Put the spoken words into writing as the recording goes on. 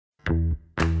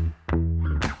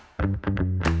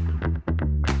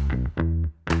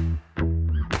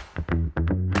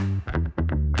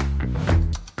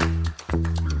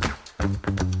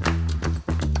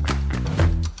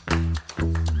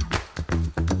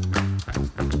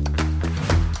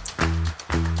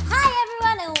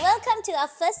our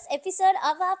first episode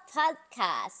of our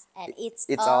podcast, and it's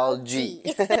all G.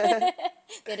 G. We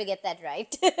have to get that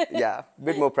right. Yeah, a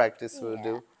bit more practice will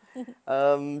do.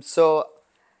 So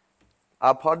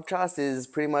our podcast is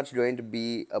pretty much going to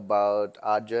be about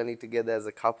our journey together as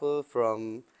a couple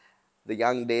from the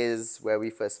young days where we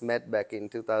first met back in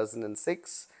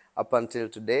 2006 up until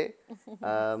today.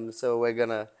 So we're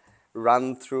gonna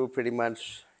run through pretty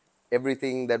much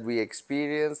everything that we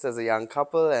experienced as a young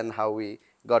couple and how we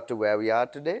got to where we are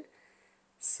today.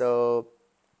 So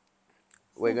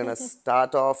we're gonna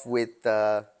start off with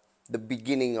the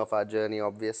beginning of our journey,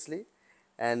 obviously,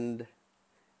 and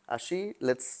Ashi,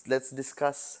 let's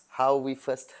discuss how we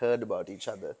first heard about each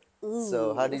other.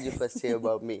 So how did you first hear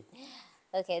about me?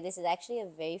 Okay, this is actually a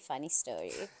very funny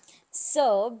story.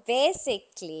 So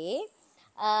basically,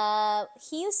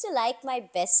 he used to like my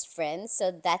best friend,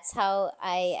 so that's how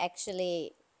I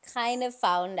actually kind of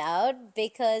found out,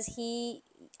 because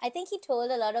I think he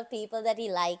told a lot of people that he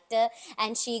liked her,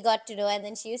 and she got to know, and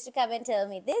then she used to come and tell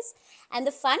me this. And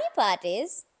the funny part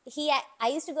is, I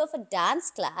used to go for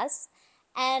dance class,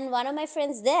 and one of my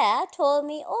friends there told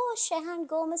me, "Oh, Shehan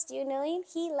Gomez, do you know him?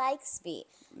 He likes me."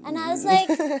 And I was like,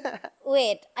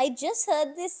 wait, I just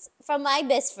heard this from my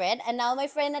best friend, and now my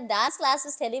friend at dance class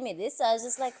is telling me this. So I was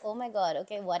just like, oh my God,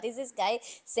 okay, what is this guy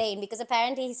saying? Because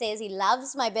apparently he says he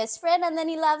loves my best friend, and then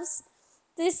he loves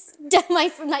this my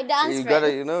dance You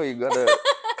friend. you gotta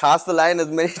cast the line as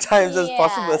many times as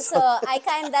possible. So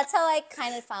that's how I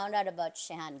kind of found out about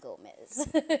Shehan Gomez.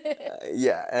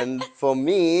 Yeah, and for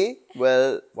me,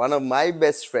 well, one of my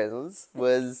best friends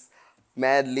was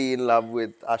madly in love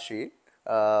with Ashi.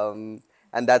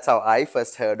 And that's how I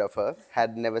first heard of her.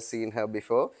 Had never seen her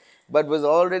before, but was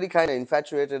already kind of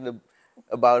infatuated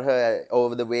about her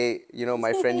over the way,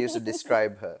 my friend used to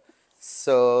describe her.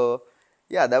 So,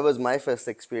 yeah, that was my first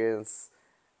experience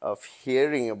of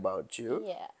hearing about you.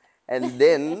 Yeah. And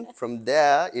then from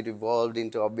there, it evolved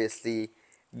into obviously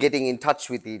getting in touch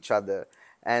with each other.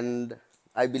 And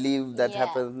I believe that Yeah.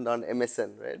 happened on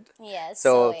MSN, right? Yeah.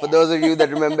 So for yeah. those of you that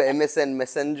remember MSN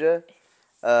Messenger,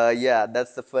 yeah,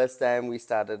 that's the first time we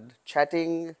started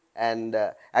chatting. And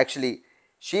actually,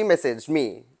 she messaged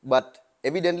me, but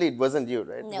evidently it wasn't you,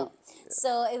 right? No.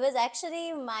 So it was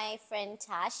actually my friend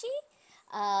Tashi.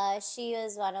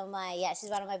 She's one of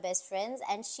my best friends,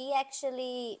 and she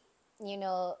actually,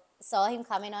 saw him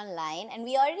coming online, and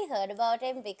we already heard about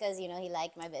him because, he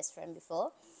liked my best friend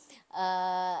before.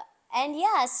 And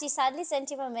yeah, she suddenly sent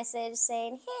him a message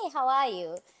saying, "Hey, how are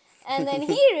you?" And then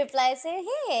he replied saying,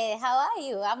 "Hey, how are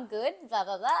you? I'm good, blah,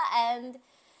 blah, blah." And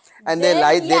they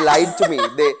then, lied to me.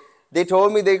 They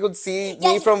told me they could see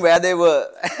Yeah, me from where they were.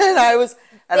 And I was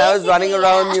running Basically,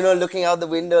 around, yeah. looking out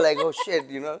the window like, oh shit,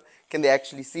 can they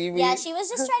actually see me? Yeah, she was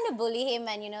just trying to bully him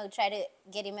and, try to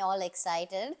get him all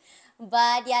excited.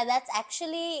 But yeah, that's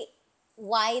actually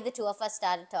why the two of us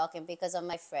started talking, because of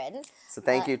my friend. So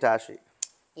thank you, Tashi.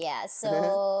 Yeah,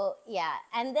 so yeah.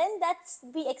 And then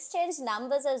we exchanged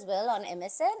numbers as well on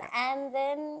MSN, and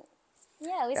then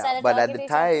yeah, we started But talking at the to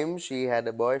each other. time, she had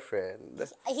a boyfriend.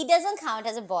 He doesn't count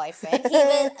as a boyfriend.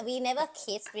 We never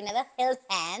kissed, we never held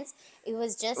hands. It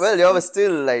was just Well, you were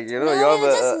still like, no, we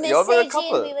were just you were a messaging.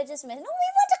 couple. We were just messaging. No, we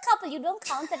weren't a couple. You don't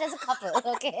count that as a couple,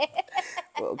 okay?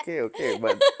 Okay,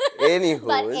 but anywho.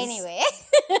 But anyway.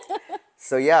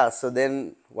 So yeah, so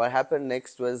then what happened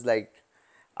next was like,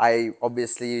 I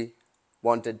obviously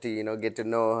wanted to, get to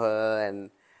know her and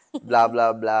blah,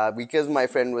 blah, blah, because my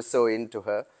friend was so into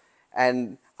her.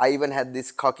 And I even had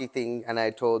this cocky thing, and I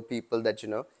told people that,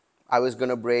 I was going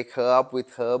to break her up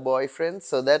with her boyfriend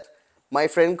so that my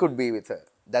friend could be with her.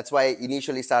 That's why I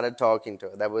initially started talking to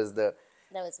her. That was the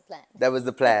plan. That was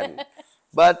the plan.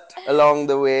 But along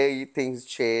the way, things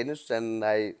changed, and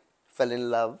I fell in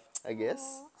love, I guess.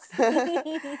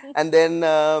 And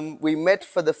then we met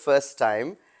for the first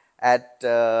time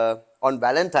on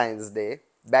Valentine's Day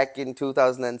back in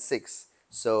 2006.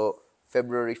 So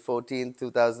February 14th,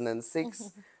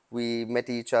 2006, we met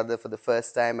each other for the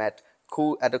first time at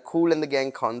a Kool and the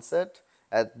Gang concert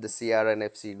at the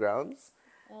CRNFC grounds.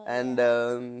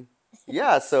 And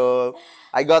yeah, so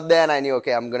I got there and I knew,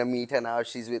 okay, I'm gonna meet her now.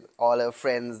 She's with all her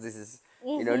friends. This is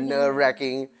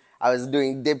nerve-wracking. I was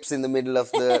doing dips in the middle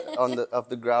of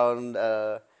the ground.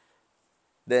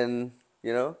 Then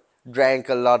drank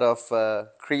a lot of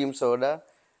cream soda,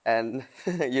 and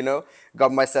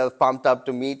got myself pumped up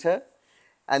to meet her.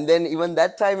 And then even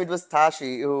that time it was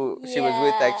Tashi who she was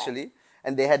with actually,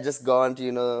 and they had just gone to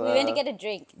we went to get a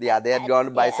drink. Yeah, they had gone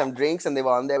to buy some drinks, and they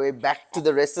were on their way back to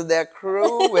the rest of their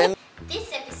crew when.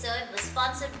 This episode was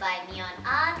sponsored by Neon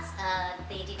Arts.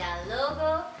 They did our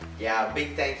logo. Yeah,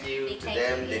 big thank you to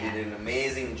them. They did an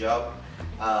amazing job.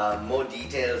 More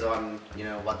details on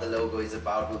what the logo is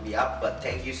about will be up. But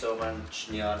thank you so much,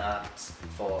 Neon Arts,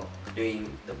 for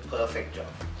doing the perfect job.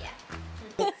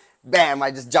 Yeah. Bam!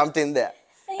 I just jumped in there,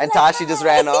 And you're and like, Tashi just "Hi."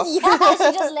 ran off. Yeah,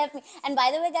 she just left me. And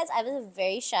by the way, guys, I was a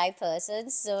very shy person,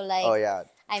 so Oh like, yeah,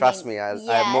 I trust mean, me, I have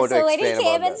yeah. more to So when he explain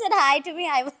came about and that. said hi to me,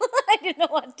 I didn't know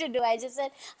what to do. I just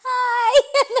said hi,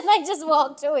 and then I just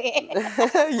walked away.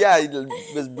 Yeah, it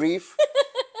was brief,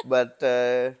 but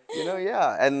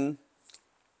yeah. And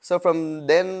so from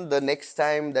then, the next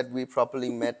time that we properly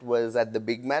met was at the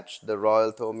big match, the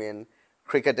Royal Thomaian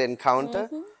cricket encounter,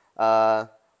 uh,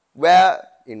 where,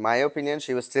 in my opinion,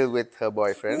 she was still with her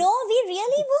boyfriend. No, we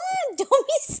really weren't. Don't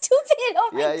be stupid. Oh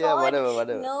my Yeah, yeah, god. whatever,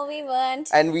 whatever. No, we weren't.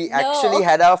 And we actually No.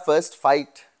 had our first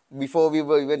fight before we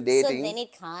were even So dating. then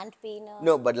it can't be no.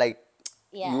 No, but like,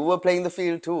 Yeah. you were playing the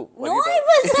field too. What No, are you I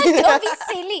talking? wasn't. Don't be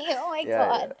silly. Oh my Yeah,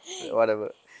 god. yeah,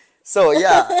 whatever. So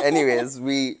yeah, anyways,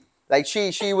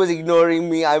 she was ignoring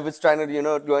me. I was trying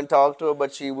to go and talk to her,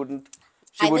 but she I wouldn't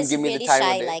was give me the really time of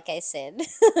shy, day. like I said.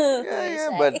 Yeah, Very yeah,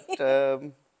 shy. but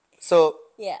so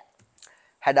Yeah.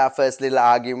 had our first little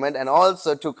argument and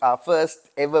also took our first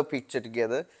ever picture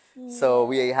together. So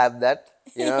we Yeah. have that,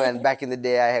 and back in the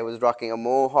day I was rocking a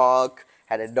mohawk,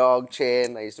 had a dog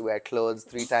chain. I used to wear clothes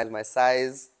 3 times my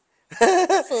size.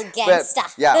 Full But gangster.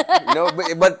 yeah,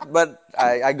 but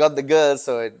I got the girl,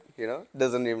 so it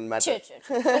doesn't even matter. True,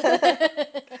 true,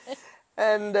 true.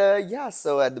 And yeah,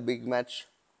 so at the big match,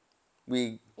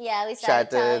 we Yeah, we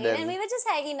started chatted talking and we and were just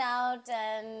hanging out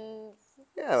and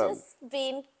yeah, just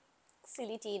being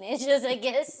silly teenagers, I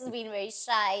guess, being very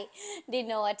shy. Didn't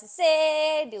know what to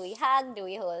say. Do we hug? Do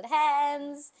we hold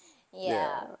hands? yeah,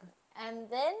 Yeah. And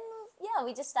then, yeah,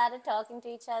 we just started talking to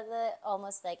each other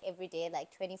almost like every day, like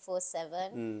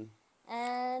 24/7.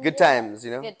 And good yeah, times,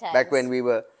 good back when times. we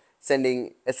were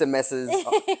sending SMSs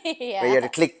where you Yeah. had to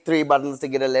click 3 buttons to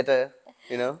get a letter,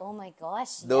 Oh my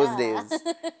gosh, those yeah. days.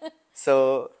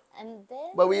 So, And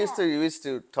then, but we used yeah. to we used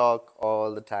to talk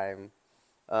all the time,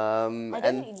 I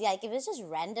and don't like it was just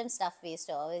random stuff we used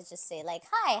to always just say like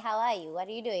hi, how are you, what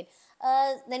are you doing,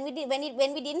 then we did when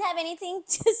we didn't have anything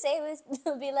to say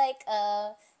we'll be like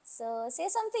so say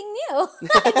something new.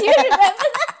 Do you remember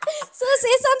that? So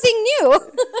say something new.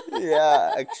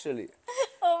 yeah, actually.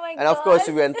 Oh my And of course,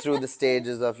 god. we went through the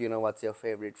stages of, what's your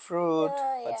favorite fruit?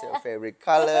 Oh What's your yeah. favorite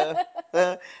color?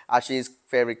 Ashi's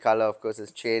favorite color, of course,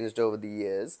 has changed over the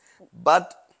years.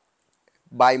 But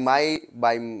by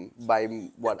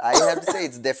what I have to say,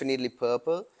 it's definitely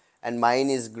purple, and mine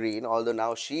is green. Although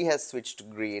now she has switched to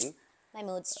green. My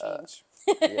mood's change.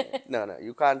 Yeah, no,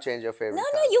 you can't change your No, favorite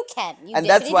no, color. you can, you And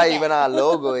that's definitely why even our can.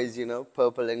 logo is,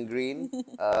 purple and green.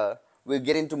 We'll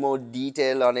get into more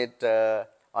detail on it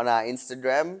on our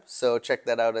Instagram, so check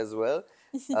that out as well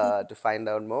to find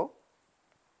out more.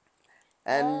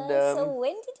 And So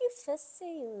when did you first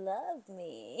say you love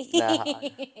nah,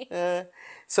 me?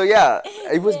 so yeah,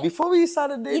 it was Yeah. before we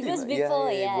started It dating. was Yeah, before,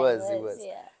 yeah, it yeah, it was, it was, was.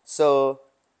 yeah. So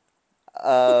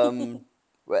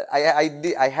well,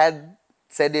 I had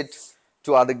said it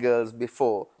to other girls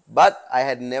before, but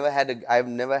I've never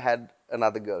had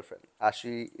another girlfriend.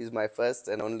 Ashi is my first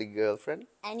and only girlfriend,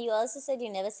 And you also said you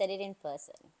never said it in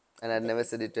person. and I'd never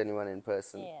said it to anyone in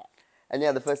person. Yeah. And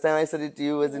yeah, the first time I said it to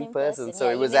you was in In person. person, So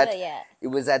yeah, you never, yeah. it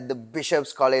was at the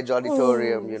Bishop's College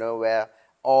auditorium, Ooh. where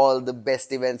all the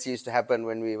best events used to happen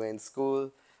when we were in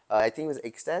school. I think it was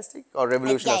Ecstatic or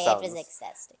Revolution Yeah, of yeah, it was Sounds.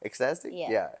 ecstatic. Ecstatic?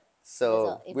 Yeah. Yeah.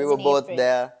 So It we was were in both April.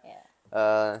 there.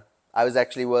 Yeah. I was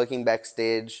actually working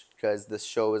backstage because this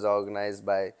show was organized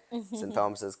by St.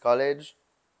 Thomas's College.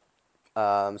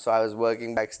 So I was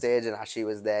working backstage, and Ashi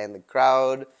was there in the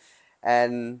crowd,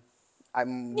 and I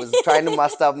was trying to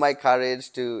muster up my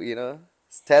courage to,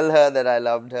 tell her that I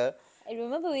loved her. I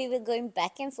remember we were going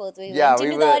back and forth. We Yeah, went we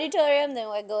into the were. auditorium, then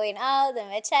we're going out, then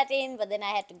we're chatting, but then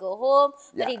I had to go home.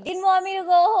 But Yeah, he didn't want me to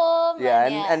go home, yeah,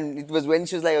 and and yeah. and it was when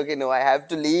she was like, okay, no, I have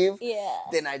to leave. Yeah.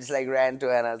 Then I just like ran to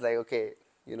her and I was like, okay,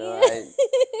 Yeah.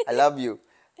 I love you.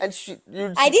 And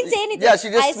I didn't say anything. yeah, she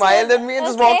just I smiled said, at me and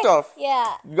just okay. walked off.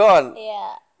 Yeah. Gone.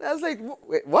 Yeah. And I was like,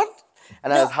 wait, what?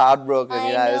 And I No, was heartbroken.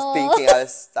 I I was know. thinking, I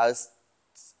was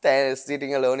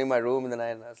sitting alone in my room, and then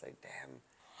I was like, damn,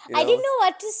 I didn't know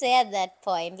what to say at that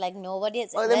point. Like nobody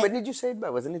has. Oh, then when did you say it by?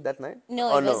 Wasn't it that night? No,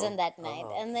 Oh it no. wasn't that night.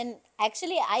 Oh, And then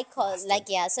actually I called like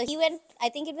yeah, so he went I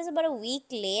think it was about a week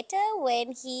later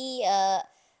when we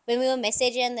were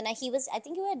messaging and then I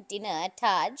think we were at dinner at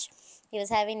Taj. He was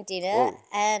having dinner oh.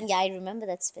 and yeah, I remember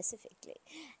that specifically.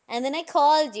 And then I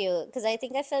called you because I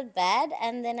think I felt bad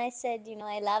and then I said,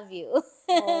 I love you.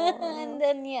 And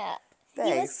then yeah. He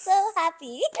was Thanks. so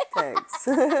happy. Thanks.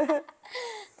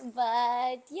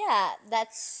 But yeah,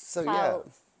 that's So yeah. how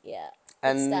Yeah, it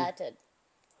And started.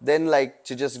 then, like,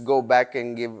 to just go back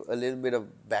and give a little bit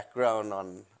of background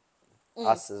on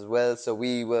us as well. So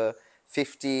we were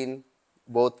 15,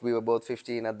 we were both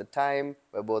 15 at the time.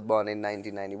 We were both born in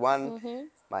 1991.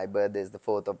 My birthday is the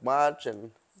 4th of March,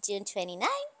 and June 29th.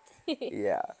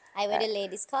 yeah. I went to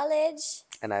ladies' college.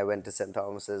 And I went to St.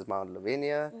 Thomas's, Mount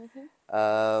Lavinia.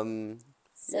 Um,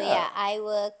 So yeah, yeah, I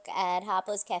work at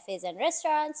Harpo's Cafes and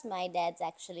Restaurants. My dad's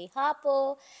actually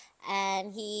Harpo,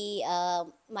 and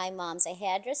my mom's a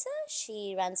hairdresser.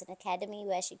 She runs an academy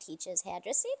where she teaches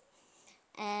hairdressing,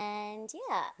 and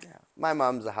yeah. yeah. My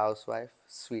mom's a housewife,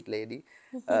 sweet lady.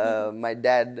 My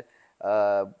dad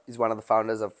is one of the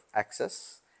founders of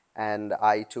Access, and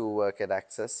I too work at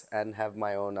Access and have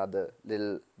my own other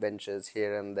little ventures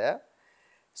here and there.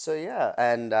 So yeah,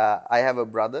 and I have a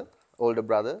brother, older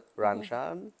brother,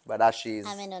 Ranshan, but I'm Ashi's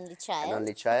an only an child.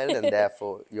 only child, and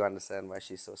therefore you understand why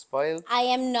she's so spoiled. I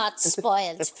am not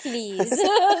spoiled, please.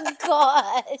 Oh,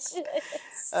 gosh.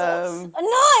 So Um,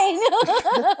 annoying.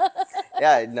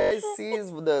 yeah, now I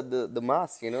sees the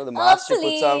mask, the Oh, mask she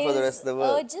puts on for the please. rest of the Oh,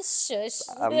 world. just shush.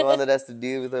 I'm the one that has to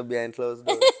deal with her behind closed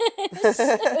doors.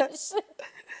 Shush.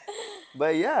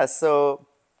 But yeah, so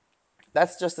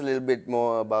that's just a little bit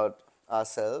more about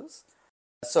ourselves.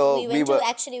 So we were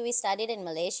We studied in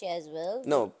Malaysia as well.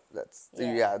 no, that's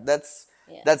Yeah. yeah, that's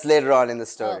Yeah. that's later on in the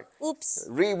Oh, story. oops.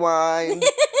 Rewind.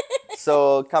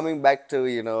 So coming back to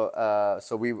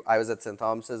I was at St.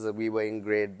 Thomas's. We were in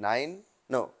grade 9,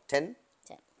 no 10,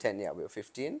 10. 10. Yeah, we were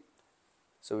 15.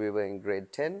 So we were in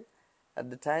grade 10 at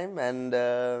the time, and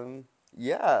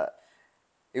yeah,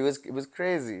 it was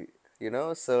crazy,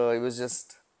 So it was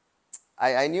just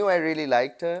I knew I really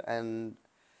liked her, and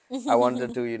I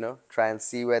wanted to try and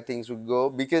see where things would go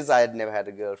because I had never had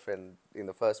a girlfriend in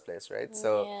the first place, right?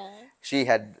 So Yeah. she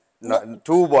had No,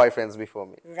 two boyfriends before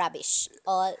me. rubbish.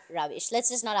 All rubbish. Let's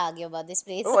just not argue about this,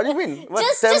 please. Oh, what do you mean? What?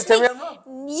 Just, Tell me, just tell be. me I'm wrong.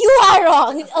 You are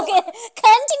wrong. Okay,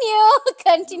 continue.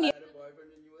 Continue. Had a boyfriend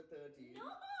when you were 13,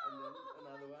 and then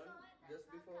another one just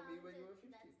before me when you were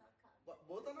 15. But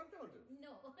both are not counted.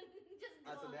 No, just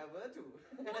Ah, so there were two.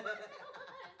 Don't be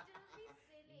silly.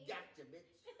 Gotcha, bitch.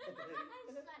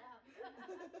 Shut up.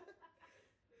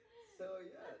 So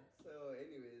yeah. So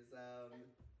anyways,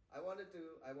 I wanted to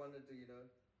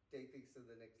take things to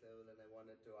the next level, and I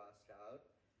wanted to ask out.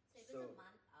 So it was a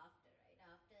month after, right?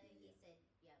 After he said,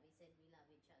 yeah, we said we love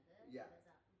each other. Yeah. It was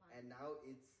a month. And now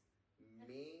it's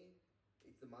May.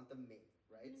 It's the month of May,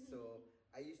 right? So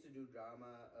I used to do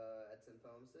drama at St.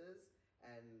 Thomas's,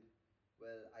 and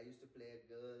well, I used to play a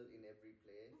girl in every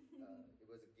play. It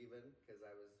was a given because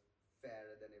I was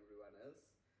fairer than everyone else,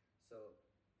 so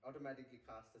automatically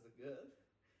cast as a girl.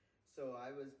 So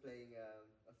I was playing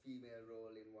a female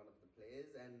role in one of the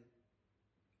plays, and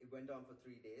it went on for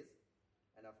 3 days.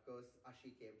 And of course,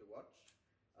 Ashi came to watch.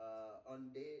 On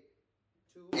day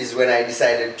 2 is when I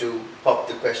decided to pop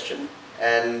the question,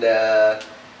 and I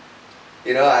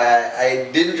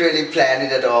didn't really plan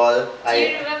it at all. Do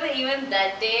you remember even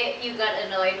that day you got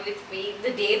annoyed with me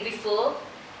the day before?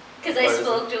 Because I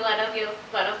spoke to one of your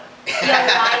rivals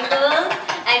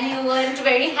and you weren't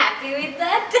very happy with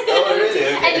that. Oh, really?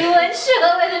 Okay. And you weren't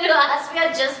sure whether to ask me or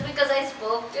just because I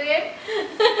spoke to him.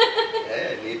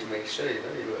 Yeah, I need to make sure you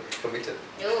were committed.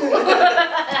 Oh,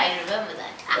 I remember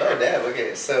that. Oh, damn,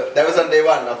 okay. So that was on day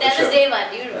 1 of the show. That was day 1,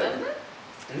 do you remember?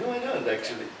 No, I don't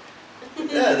actually.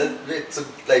 Yeah, that's great. So,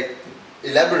 like,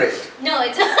 elaborate. No,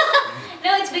 it's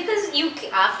no, it's because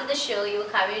after the show you were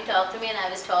coming to talk to me and I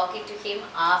was talking to him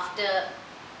after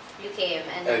you came,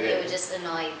 and then you were just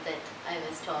annoyed that I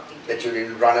was talking to That you. you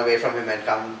didn't run away from him and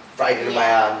come right into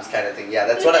my arms, kind of thing. Yeah,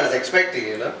 that's what I was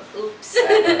expecting, Oops.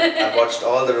 And, I watched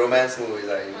all the romance movies.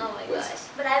 Oh my gosh.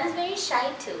 But I was very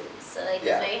shy too, so it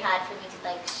was very hard for me to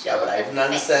show. Yeah, but I didn't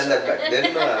understand that back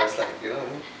then. No, I was like,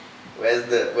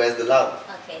 where's the love?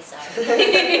 Okay,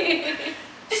 sorry.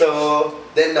 So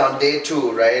then on day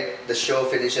 2, right, the show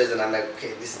finishes, and I'm like,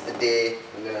 okay, this is the day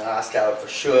I'm gonna ask out for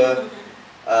sure.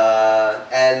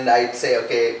 And I'd say,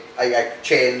 okay, I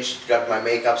changed, got my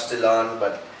makeup still on,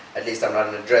 but at least I'm not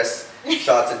in a dress,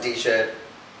 shorts and t-shirt.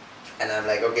 And I'm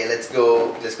like, okay, let's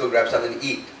go grab something to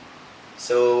eat.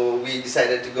 So we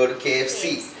decided to go to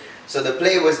KFC. So the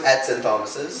play was at St.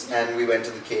 Thomas's, and we went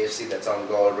to the KFC that's on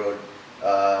Gore Road,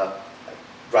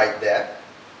 right there.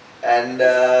 And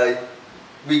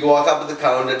we walk up to the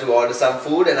counter to order some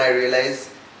food, and I realize,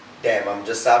 damn, I'm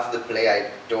just after the play, I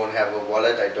don't have a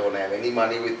wallet, I don't have any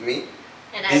money with me.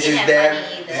 And this is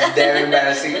damn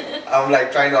embarrassing. I'm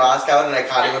like trying to ask out, and I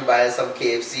can't even buy some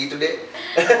KFC today.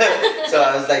 So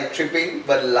I was like tripping,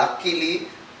 but luckily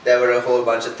there were a whole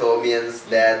bunch of Thomians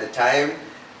there at the time.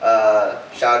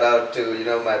 Shout out to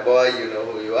my boy. You know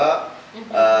who you are.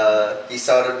 He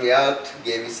sorted me out,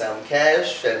 gave me some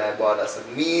cash, and I bought us a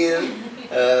meal.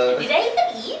 Did I even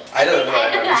eat? I don't know.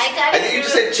 I don't know. I can't I think you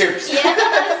just said chips. Yeah, I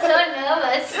was so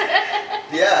nervous.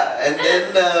 Yeah, and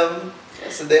then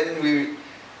so then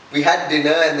we had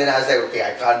dinner, and then I was like, okay,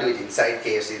 I can't do it inside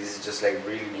KFC. This is just like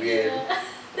really weird.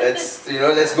 Let's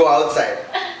go outside.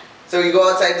 So we go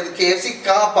outside to the KFC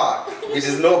car park, which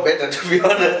is no better to be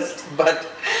honest. But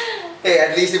hey,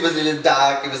 at least it was a little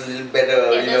dark. It was a little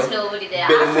better. Yeah, there was nobody there.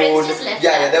 Better Our friends mood. just left.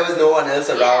 Yeah, there was no one else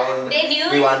around. They knew.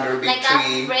 We were under a big like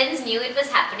tree. our friends knew it was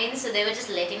happening, so they were just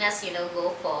letting us, go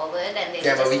forward, and they were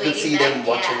Yeah, but just we could waiting see back. them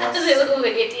watching Yeah, us. they were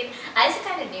waiting. I also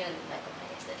kind of knew in the back of my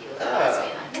head that you were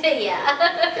going. Yeah.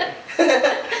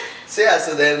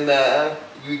 So then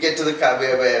we get to the car.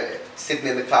 We're sitting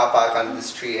in the car park under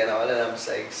this tree and all, and I'm just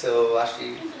like, so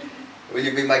Ashi, will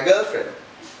you be my girlfriend?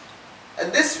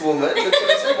 And this woman looks at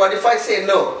me and says, what if I say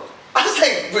no? I was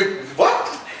like, wait, what?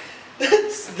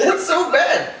 That's so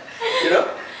bad,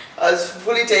 I was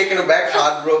fully taken aback,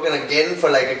 heartbroken again for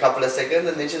like a couple of seconds,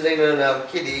 and then she's like, no, I'm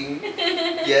kidding.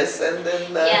 Yes, and then...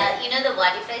 Yeah, the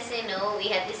what if I say no, we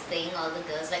had this thing, all the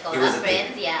girls, like all our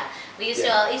friends, we used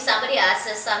to, if somebody asks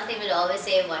us something, we'd always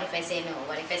say, what if I say no,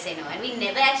 what if I say no, and we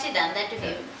never actually done that to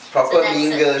him. Proper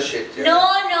mean girl shit. No,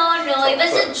 it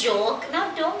was a joke. No,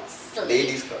 don't be silly.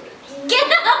 Ladies got it. Get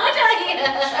out of here.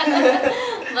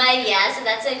 But yeah, so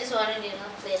that's why I just wanted to,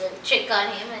 play a little trick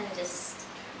on him and just...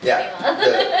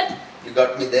 Yeah, you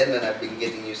got me then and I've been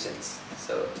getting you since.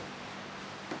 So,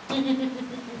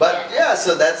 but yeah,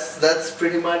 so that's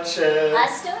pretty much our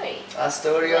story. Our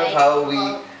story Right. of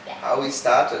how we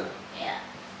started. Yeah.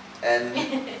 And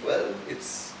well, it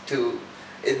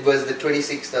was the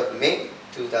 26th of May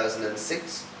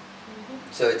 2006.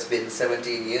 So it's been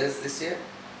 17 years this year.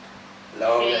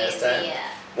 Long ass Crazy, time. yeah.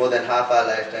 More than half our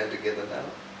lifetime together now.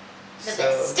 The So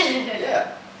best.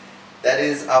 yeah. That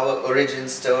is our origin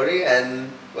story,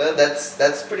 and well,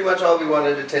 that's pretty much all we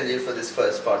wanted to tell you for this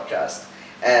first podcast.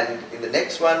 And in the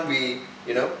next one, we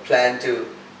plan to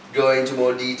go into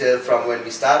more detail from when we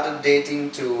started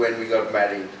dating to when we got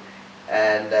married,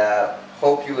 and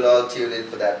hope you will all tune in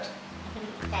for that.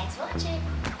 Thanks for watching,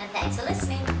 and thanks for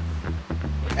listening.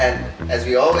 And as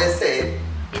we always say,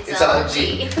 It's all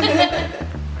G. G.